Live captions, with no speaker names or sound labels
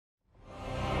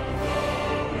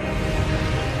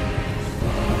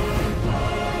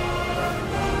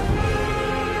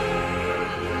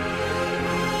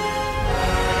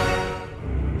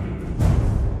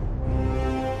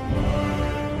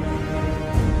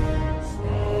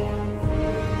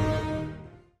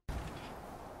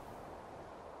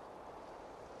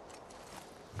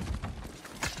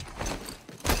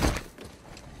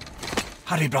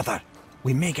Hurry, brother.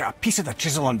 We may get a piece of the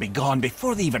chisel and be gone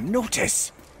before they even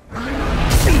notice.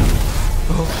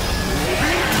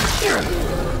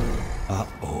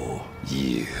 Uh-oh.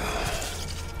 Yeah.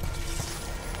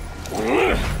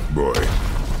 Boy.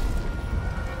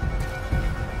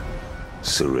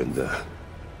 Surrender.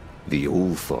 The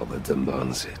All-Father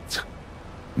demands it.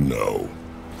 No.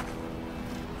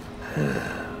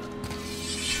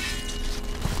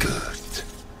 Good.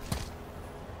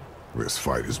 This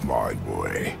fight is mine,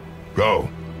 boy. Go.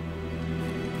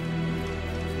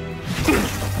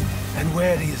 And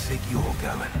where do you think you're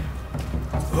going?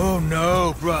 Oh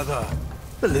no, brother.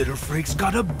 The little freak's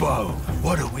got a bow.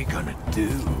 What are we gonna do?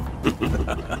 It's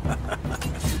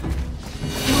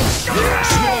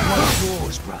not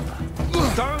yours, brother.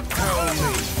 Don't tell me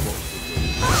what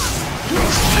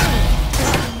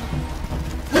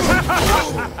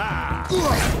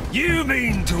to do. You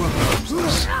mean to oppose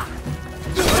us?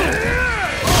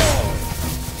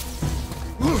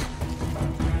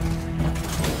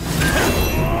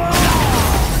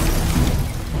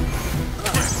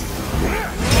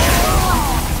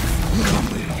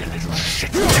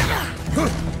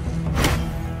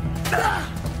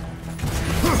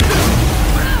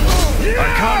 I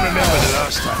can't remember the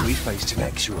last time we faced an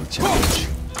actual challenge.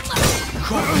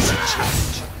 Cross a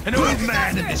challenge. An old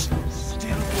man in this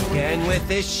still again with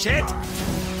this shit.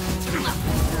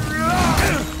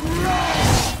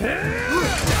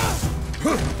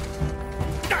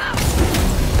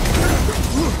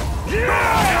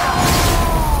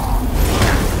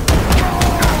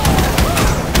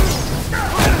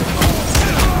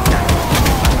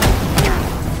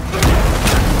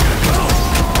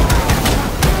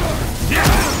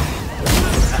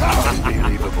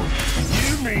 Unbelievable.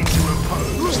 You mean to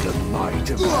oppose the might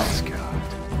of Asgard?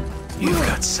 You've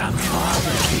got some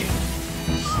father here.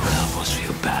 I almost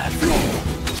feel bad for you.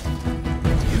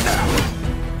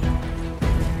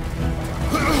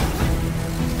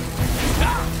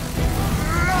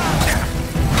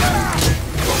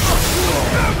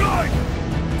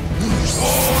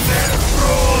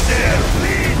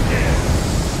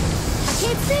 I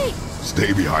can't see!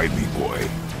 Stay behind me, boy.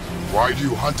 Why do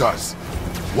you hunt us?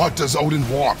 What does Odin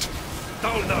want?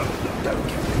 Don't know. Don't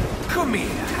get it. Come here,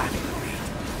 half-breed.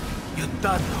 You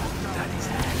don't know Daddy's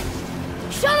hand.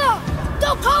 Shut up!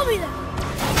 Don't call me that!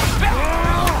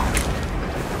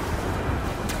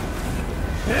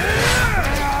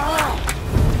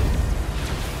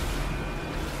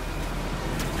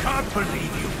 Can't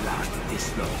believe you've lasted this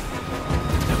long.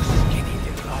 Those skinny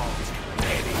little arms,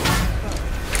 baby.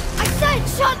 I said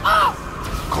shut up!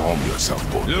 Calm yourself,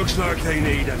 boy. Looks like they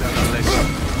need another lesson.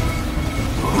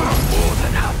 More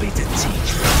than happy to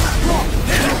teach them.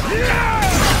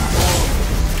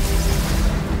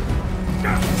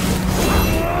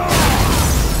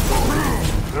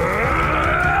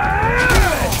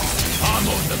 I'm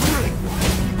on the big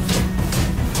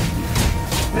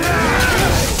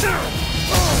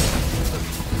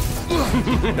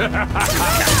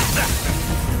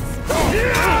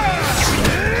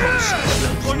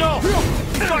Oh no!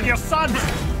 You got your son!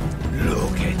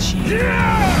 Look at you.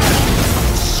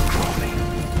 Scrawny.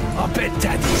 I bet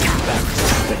Daddy's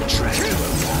embarrassed to betray you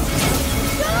around.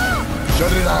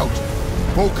 Shut it out.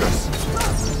 Focus.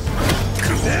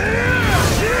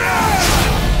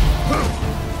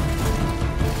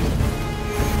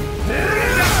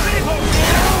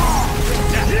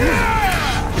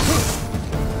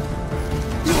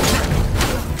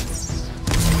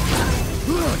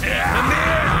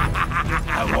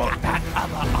 I want that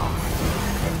other arm.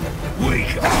 We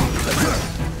can.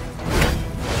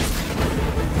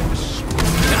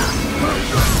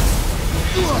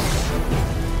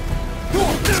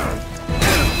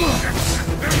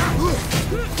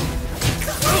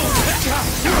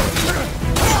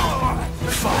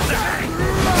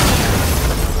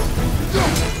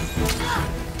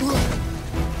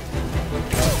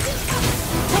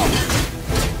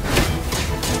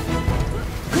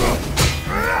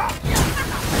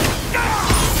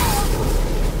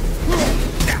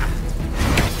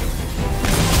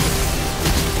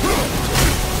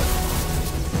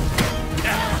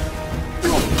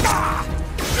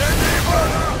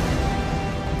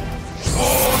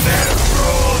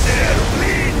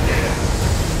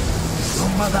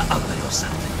 Mother ugly or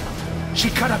something. She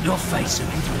cut up your face and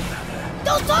you dreamed about her.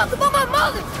 Don't talk about my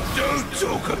mother! Don't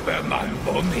talk about my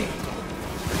mommy.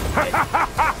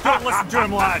 Don't listen to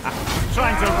him, lad. He's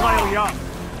trying to rile you up.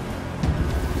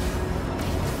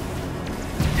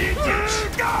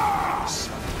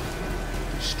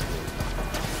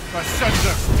 My sons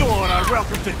of Thor are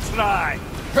welcome to try.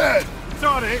 Head!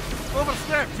 Sorry,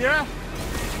 overstepped, yeah?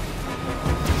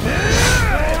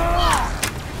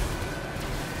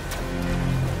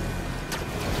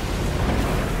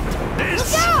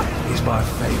 It's my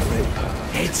favorite.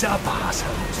 Heads up,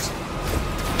 assholes.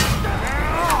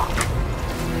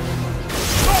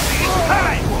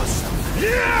 Hey, what's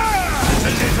a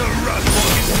little run,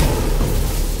 boys.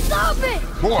 Stop it!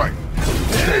 Boy,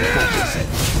 stay focused.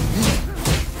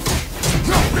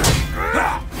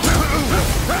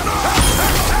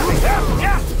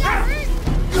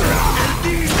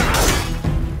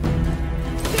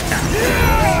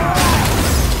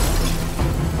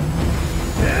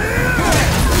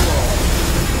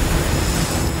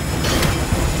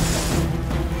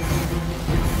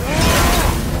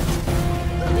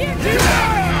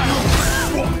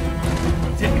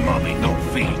 Didn't mommy not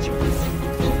feed you?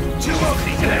 Too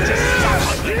ugly to let you stop.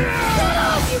 Shut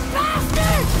up, you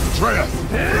bastard! Atreus!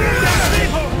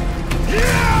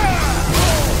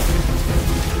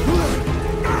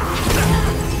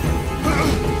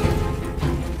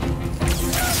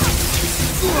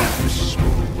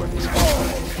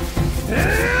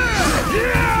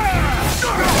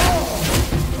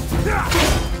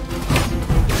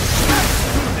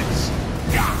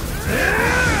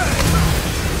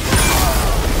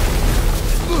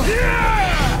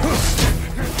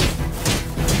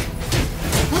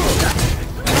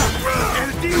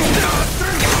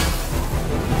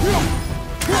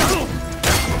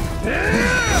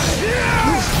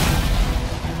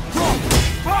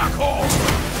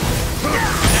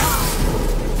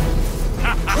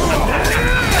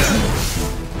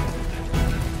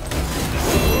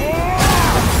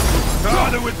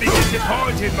 Father would be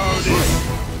disappointed, Moses.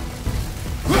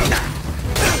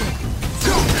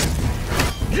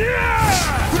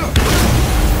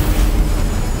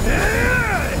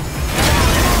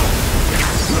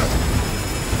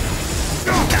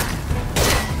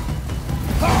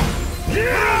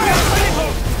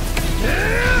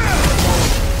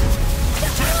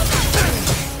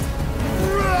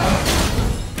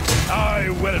 I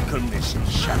welcome this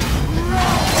challenge.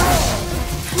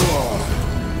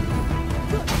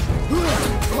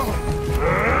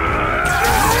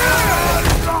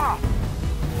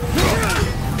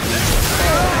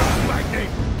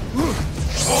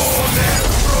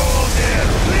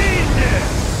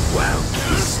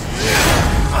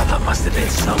 Well, there must have been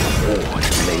some war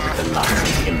to labor the last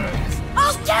of him.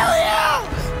 I'll kill you!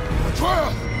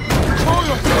 Atreus! Control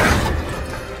yourself!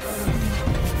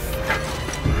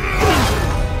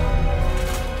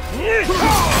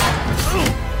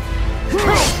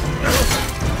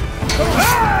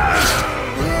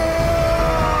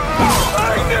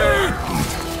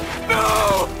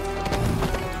 No!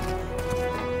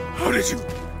 How did you...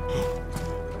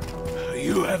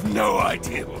 You have no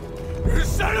idea. You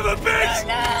son of a bitch!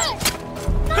 No!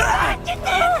 Get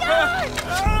these guns!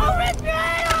 I'll rip your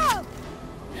head off!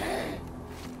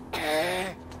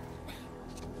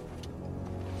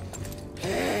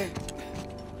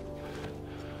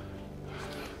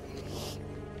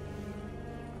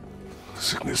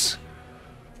 Sickness.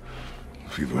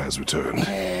 Fever has returned.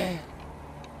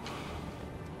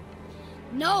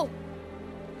 No!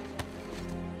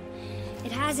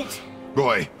 It hasn't.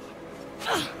 Boy,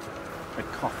 The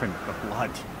coffin, the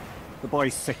blood. The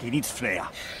boy's sick, he needs Freya.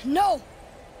 No!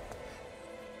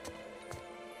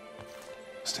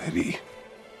 steady.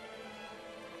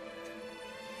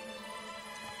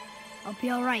 I'll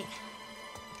be alright.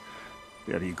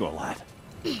 There you go, lad.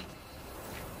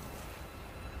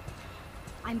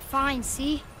 I'm fine,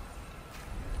 see?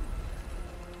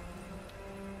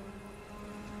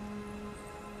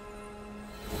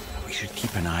 We should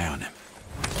keep an eye on him.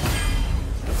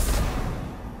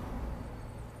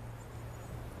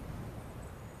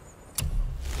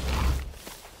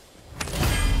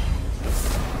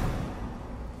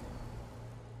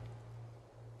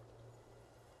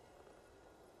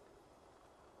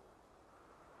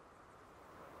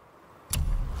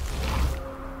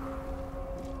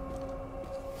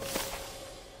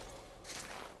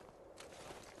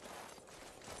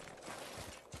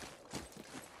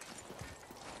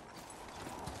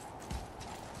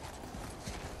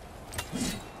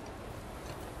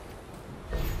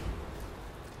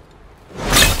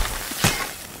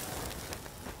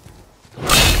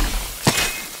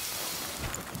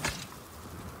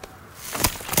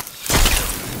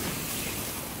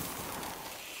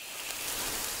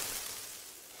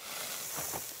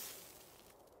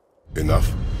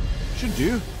 Enough? Should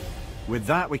do. With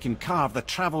that, we can carve the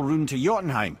travel rune to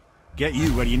Jotunheim. Get you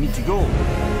where you need to go.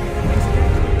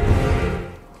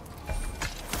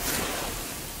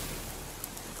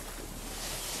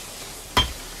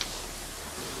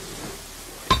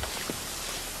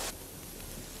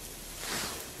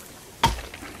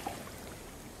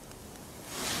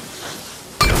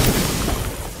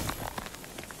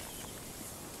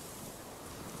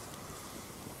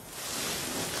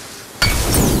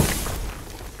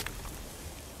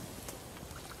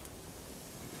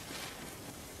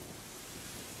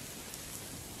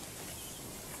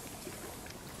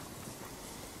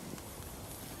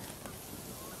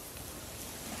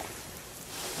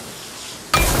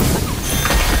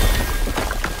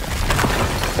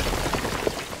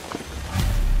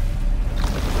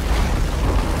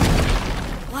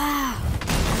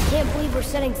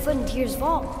 foot in Tyr's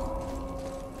vault.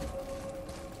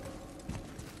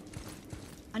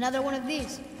 Another one of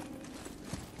these.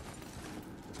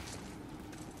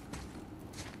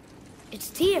 It's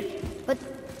Tyr, but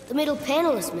the middle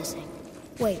panel is missing.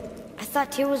 Wait, I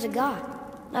thought Tyr was a god,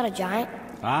 not a giant.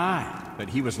 Aye, but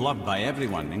he was loved by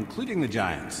everyone, including the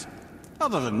giants.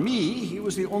 Other than me, he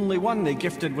was the only one they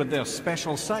gifted with their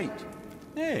special sight.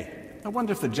 Hey, I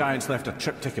wonder if the giants left a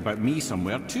triptych about me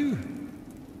somewhere too.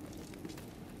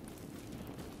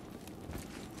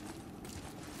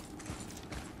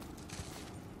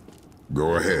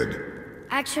 Go ahead.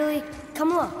 Actually, come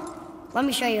look. Let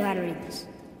me show you how to read this.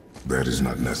 That is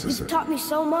not necessary. You've taught me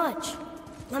so much.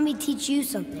 Let me teach you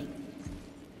something.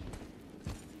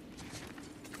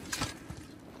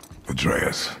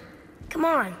 Atreus. Come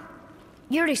on.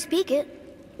 You already speak it.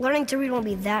 Learning to read won't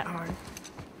be that hard.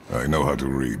 I know how to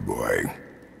read, boy.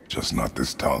 Just not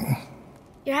this tongue.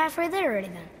 You're halfway there already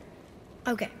then.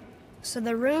 Okay, so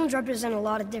the runes represent a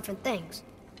lot of different things.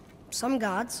 Some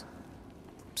gods,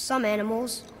 some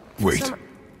animals. Wait. Some...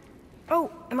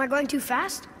 Oh, am I going too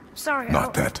fast? Sorry.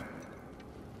 Not that.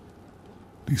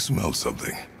 Do you smell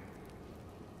something?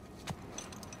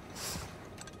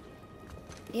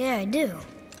 Yeah, I do.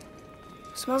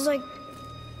 Smells like...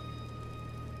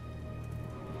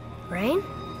 rain?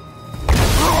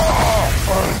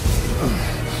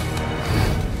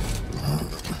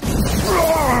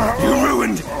 You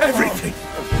ruined everything!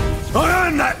 I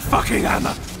earned that fucking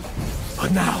hammer!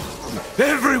 But now,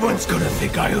 everyone's gonna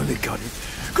think I only got it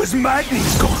because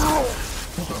Magni's gone.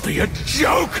 It'll be a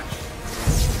joke!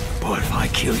 But if I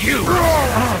kill you,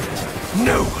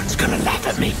 no one's gonna laugh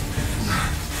at me.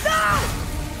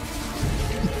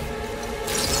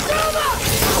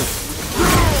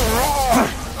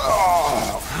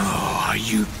 Oh, are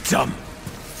you dumb?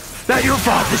 That your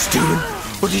father's doing?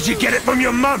 Or did you get it from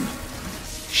your mum?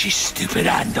 She's stupid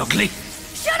and ugly.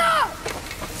 Shut up!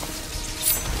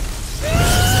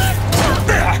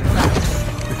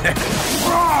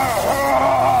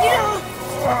 You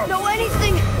don't know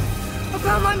anything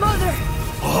about my mother.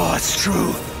 Oh, it's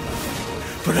true.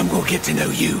 But I'm gonna get to know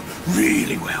you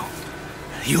really well.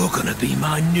 You're gonna be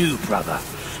my new brother.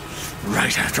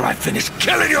 Right after I finish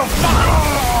killing your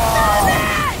father!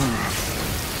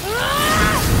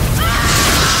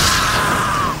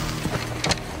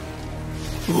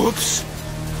 Whoops.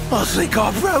 I think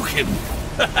I broke him.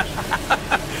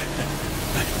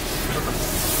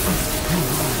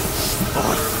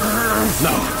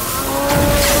 No.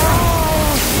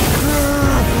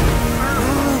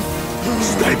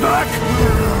 Stay back!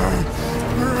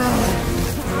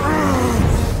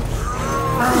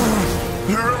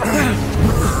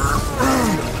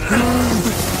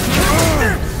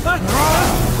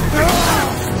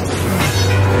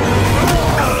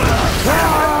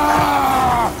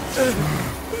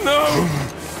 No!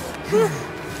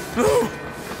 No!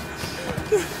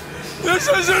 This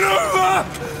isn't over!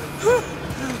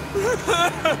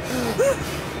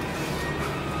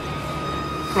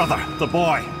 Brother, the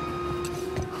boy.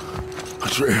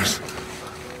 Atreus.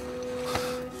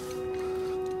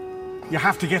 You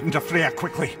have to get into Freya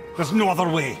quickly. There's no other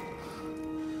way.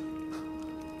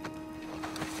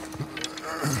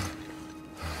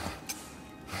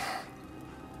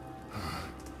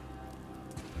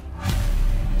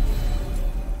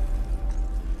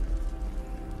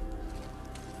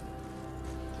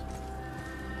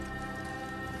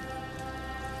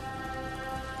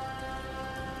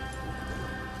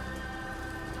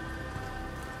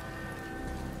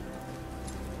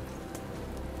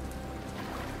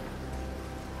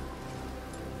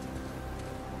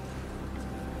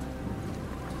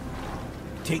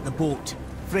 Take the boat.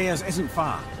 Freya's isn't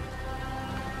far.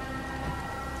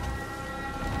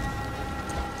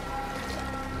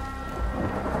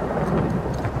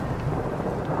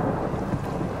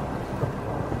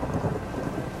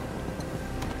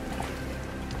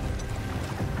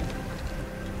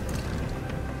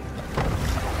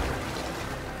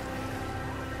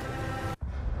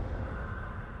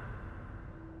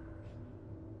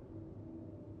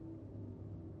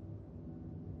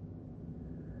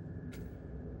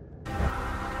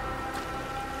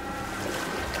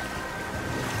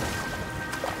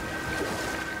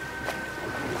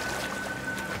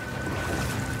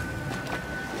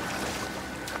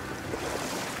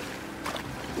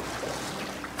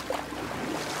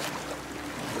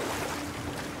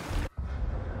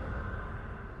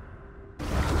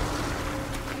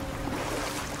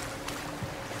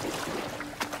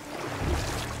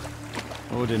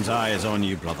 Odin's eye is on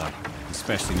you, brother.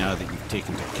 Especially now that you've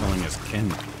taken to killing his kin.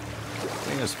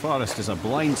 Freya's forest is a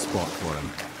blind spot for him.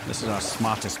 This is our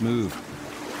smartest move.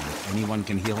 And if anyone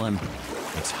can heal him,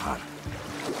 It's her.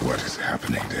 What is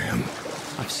happening to him?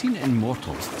 I've seen it in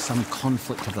mortals that some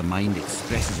conflict of the mind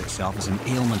expresses itself as an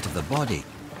ailment of the body.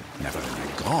 Never in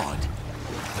a god,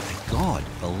 but a god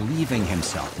believing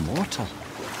himself mortal.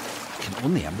 I can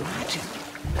only imagine.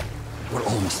 We're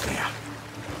almost there.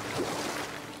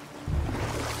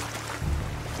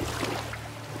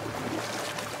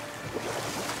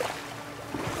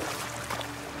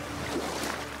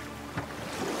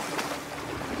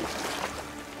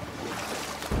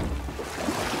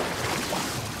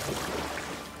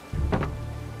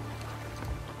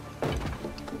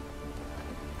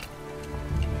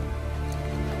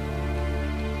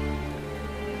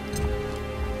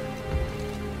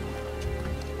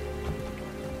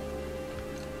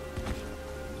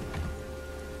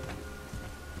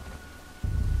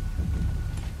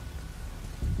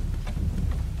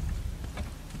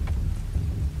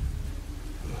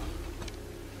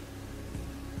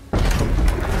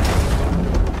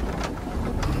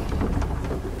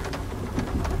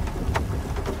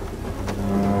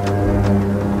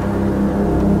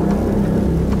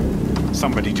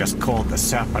 Somebody just called the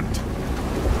serpent.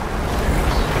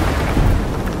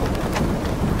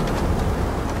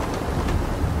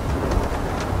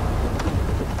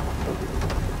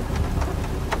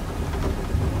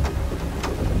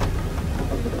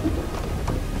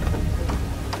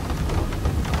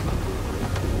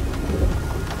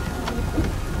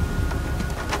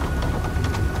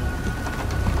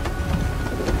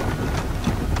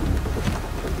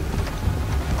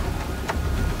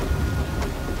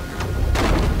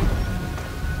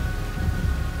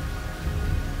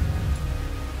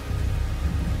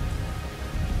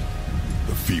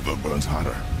 Fever burns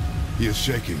hotter. He is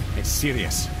shaking. It's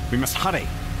serious. We must hurry.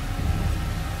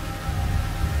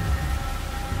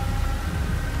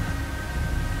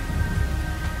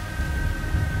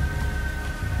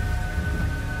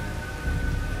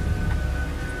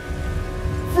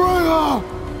 Freya!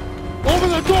 Open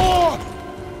the door!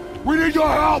 We need your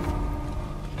help!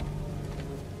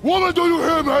 Woman, do you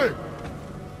hear me?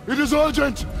 It is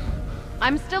urgent!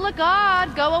 I'm still a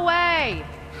god. Go away.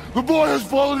 The boy has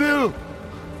fallen ill!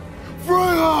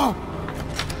 Freya!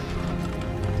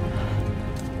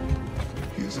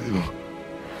 He is ill.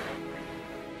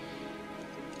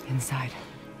 Inside.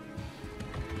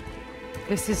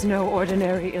 This is no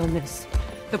ordinary illness.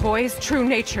 The boy's true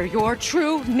nature, your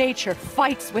true nature,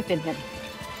 fights within him.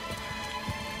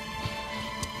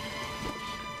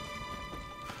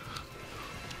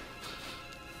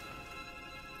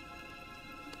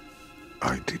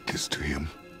 I did this to him.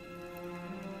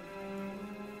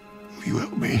 Will you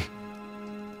help me?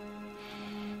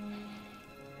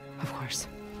 Of course.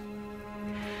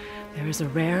 There is a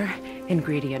rare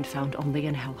ingredient found only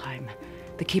in Helheim.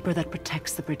 The keeper that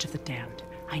protects the Bridge of the Damned.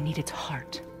 I need its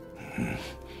heart.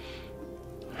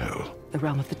 Hell. The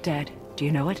realm of the dead. Do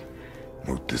you know it?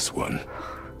 Not this one.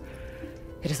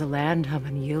 It is a land of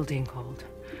unyielding cold.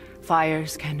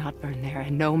 Fires cannot burn there,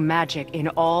 and no magic in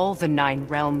all the 9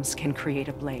 realms can create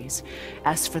a blaze.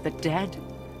 As for the dead,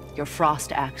 your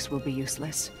frost axe will be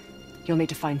useless. You'll need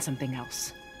to find something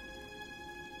else.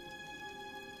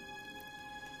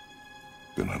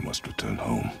 Then I must return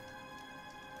home.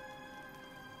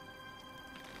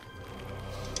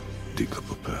 Dig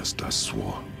up a past I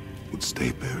swore would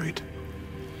stay buried.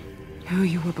 Who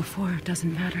you were before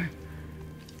doesn't matter.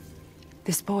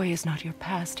 This boy is not your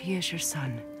past, he is your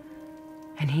son.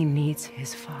 And he needs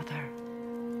his father.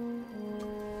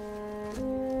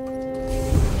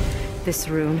 This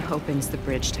rune opens the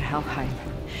bridge to Helheim.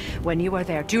 When you are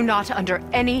there, do not under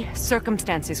any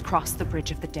circumstances cross the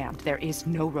Bridge of the Damned. There is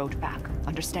no road back.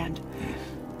 Understand?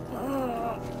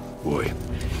 Boy.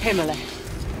 Himmele.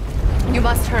 You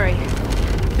must hurry.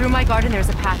 Through my garden there's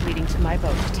a path leading to my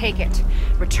boat. Take it.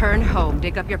 Return home.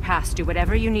 Dig up your past. Do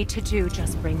whatever you need to do.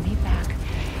 Just bring me back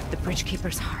the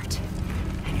Bridgekeeper's heart.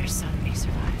 And your son may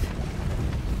survive.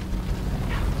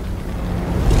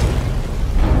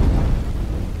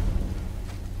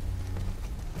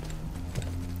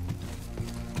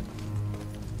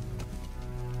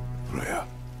 Freya.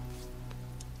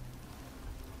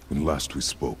 When last we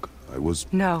spoke, I was...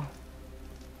 No.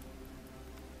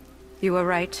 You were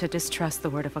right to distrust the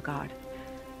word of a god.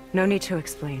 No need to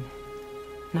explain.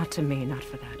 Not to me, not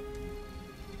for that.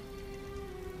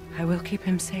 I will keep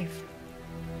him safe.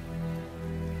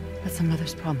 That's a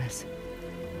mother's promise.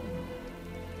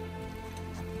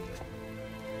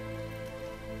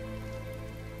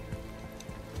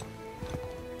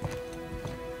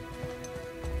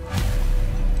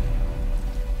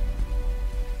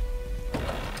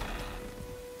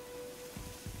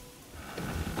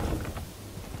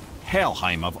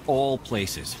 Helheim of all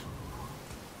places.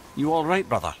 You all right,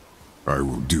 brother? I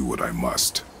will do what I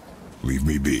must. Leave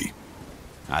me be.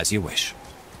 As you wish.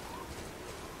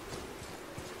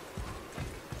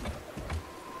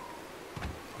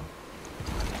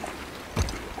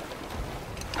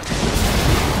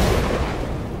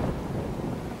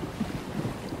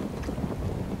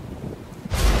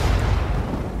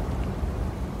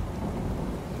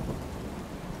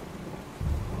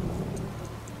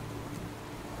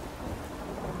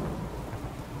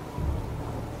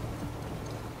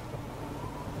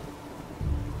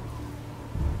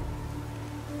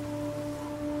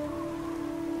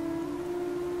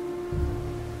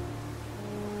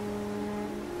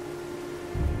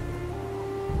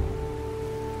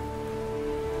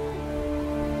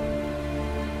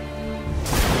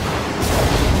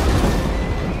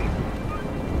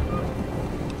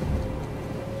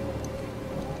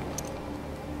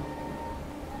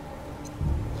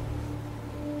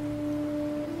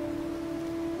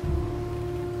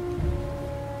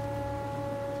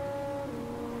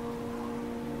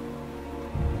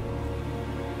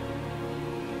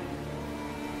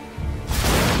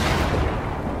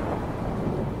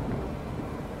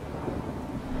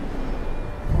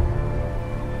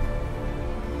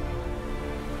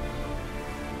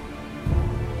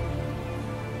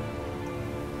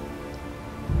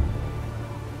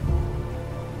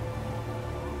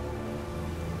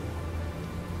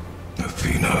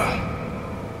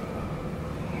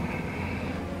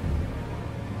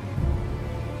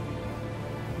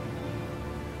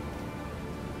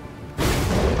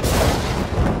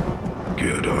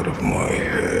 Get out of my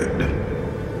head.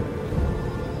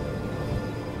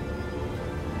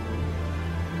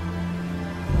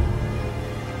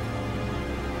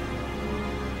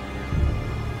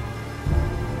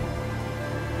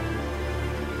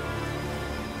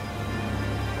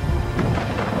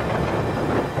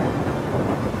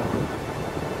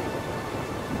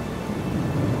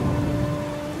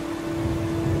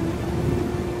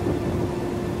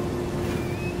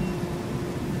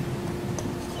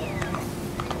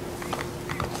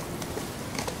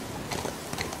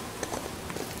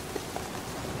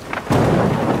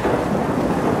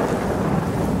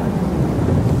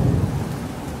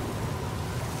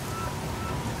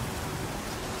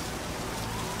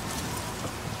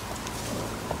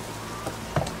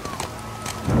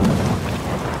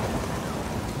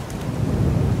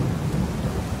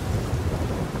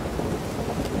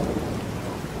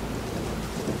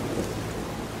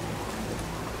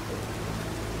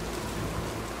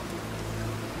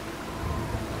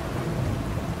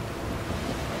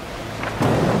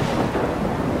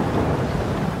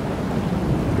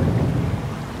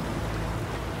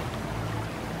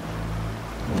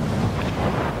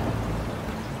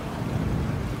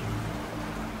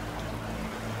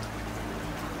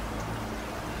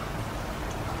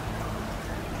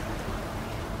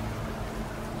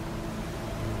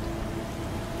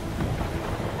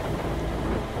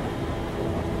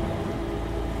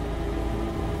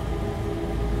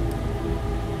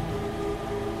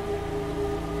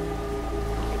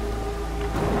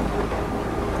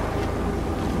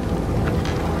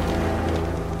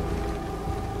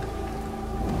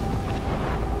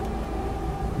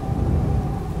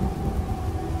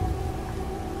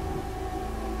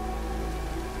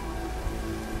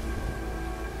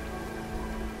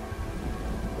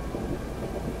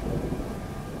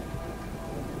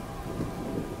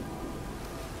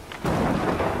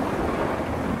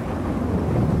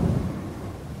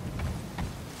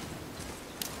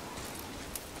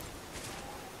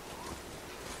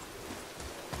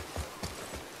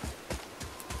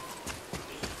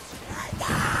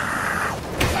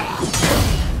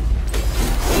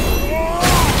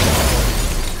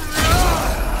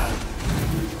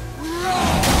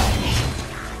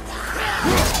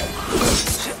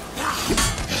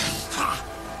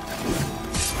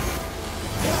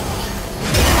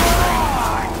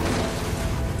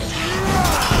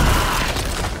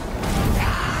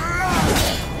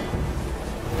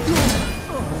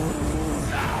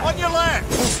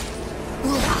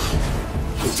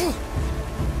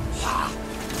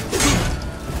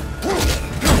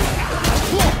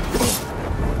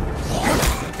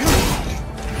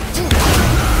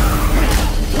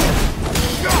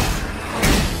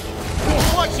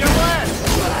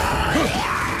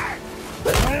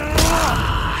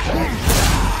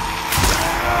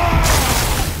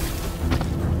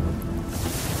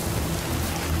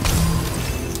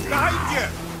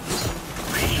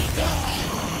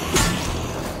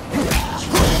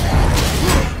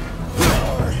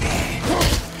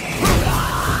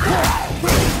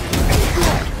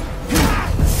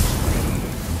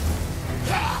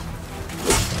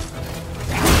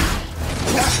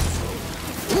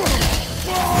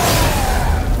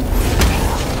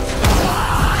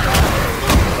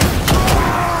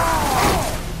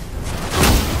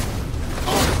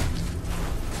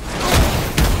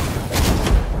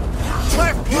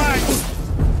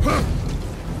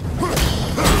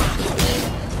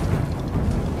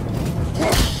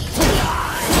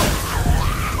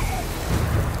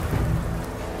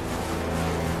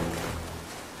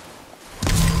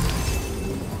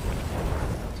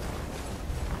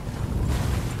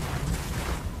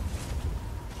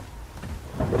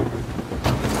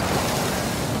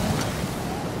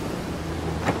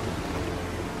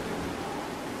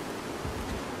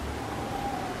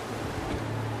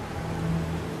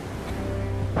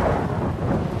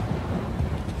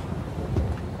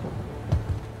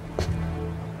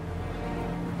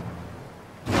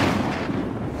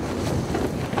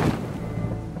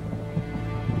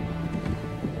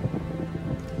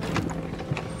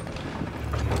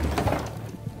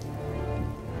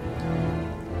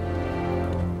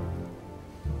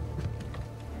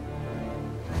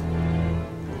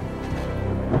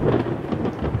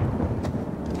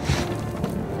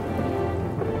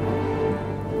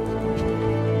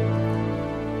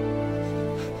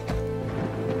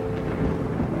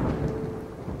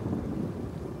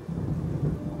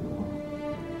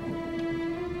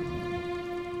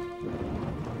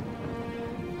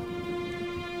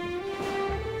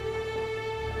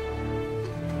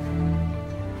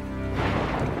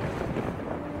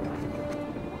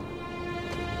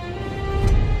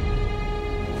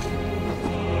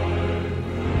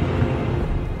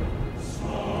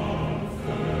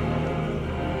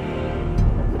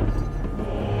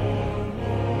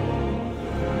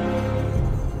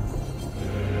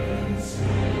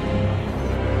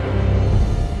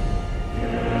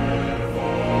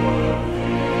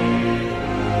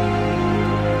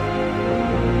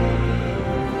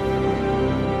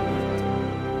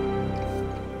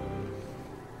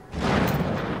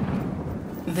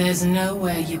 There's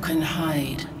nowhere you can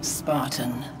hide,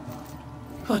 Spartan.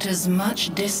 Put as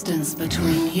much distance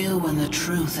between you and the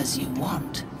truth as you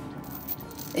want.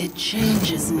 It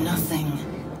changes nothing.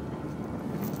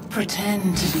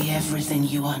 Pretend to be everything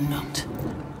you are not.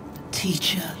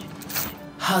 Teacher,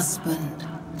 husband,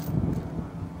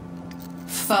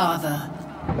 father.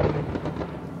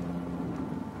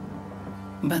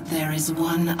 But there is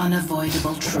one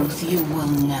unavoidable truth you will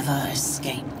never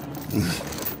escape.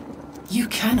 You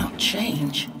cannot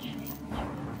change.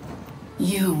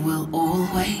 You will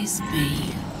always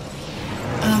be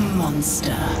a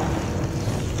monster.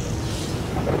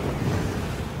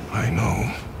 I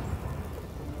know.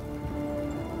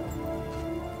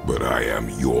 But I am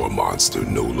your monster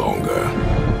no longer.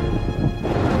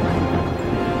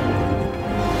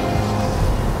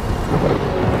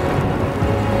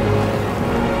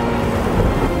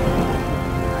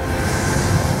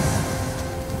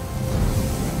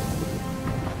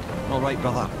 All right,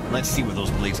 brother. Let's see what those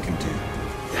blades can do.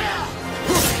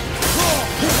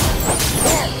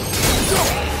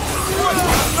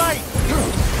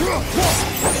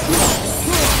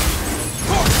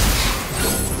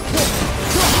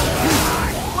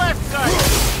 Left side!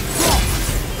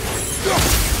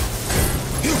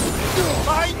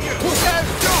 Behind you!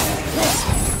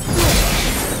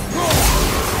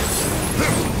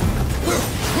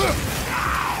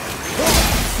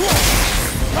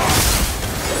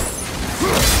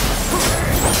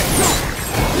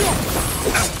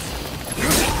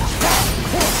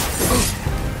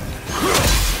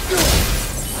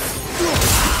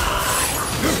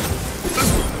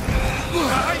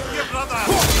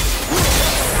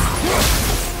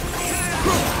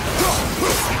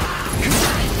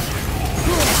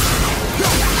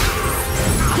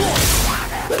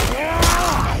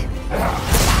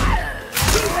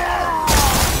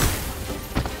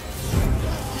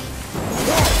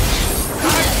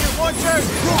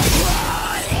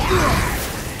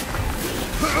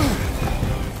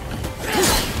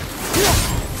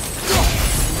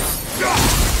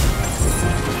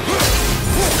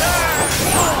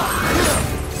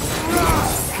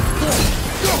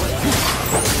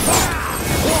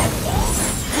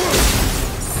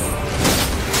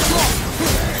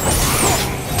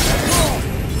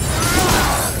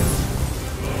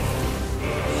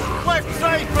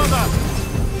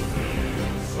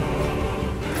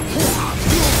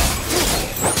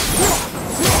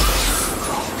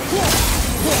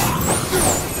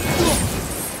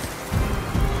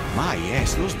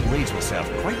 Those blades will serve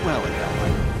quite well in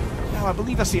Helheim. Now, I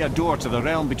believe I see a door to the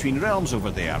realm between realms over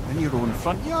there, in your own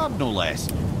front yard, no less.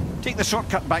 Take the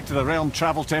shortcut back to the realm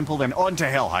travel temple, then on to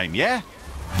Helheim, yeah?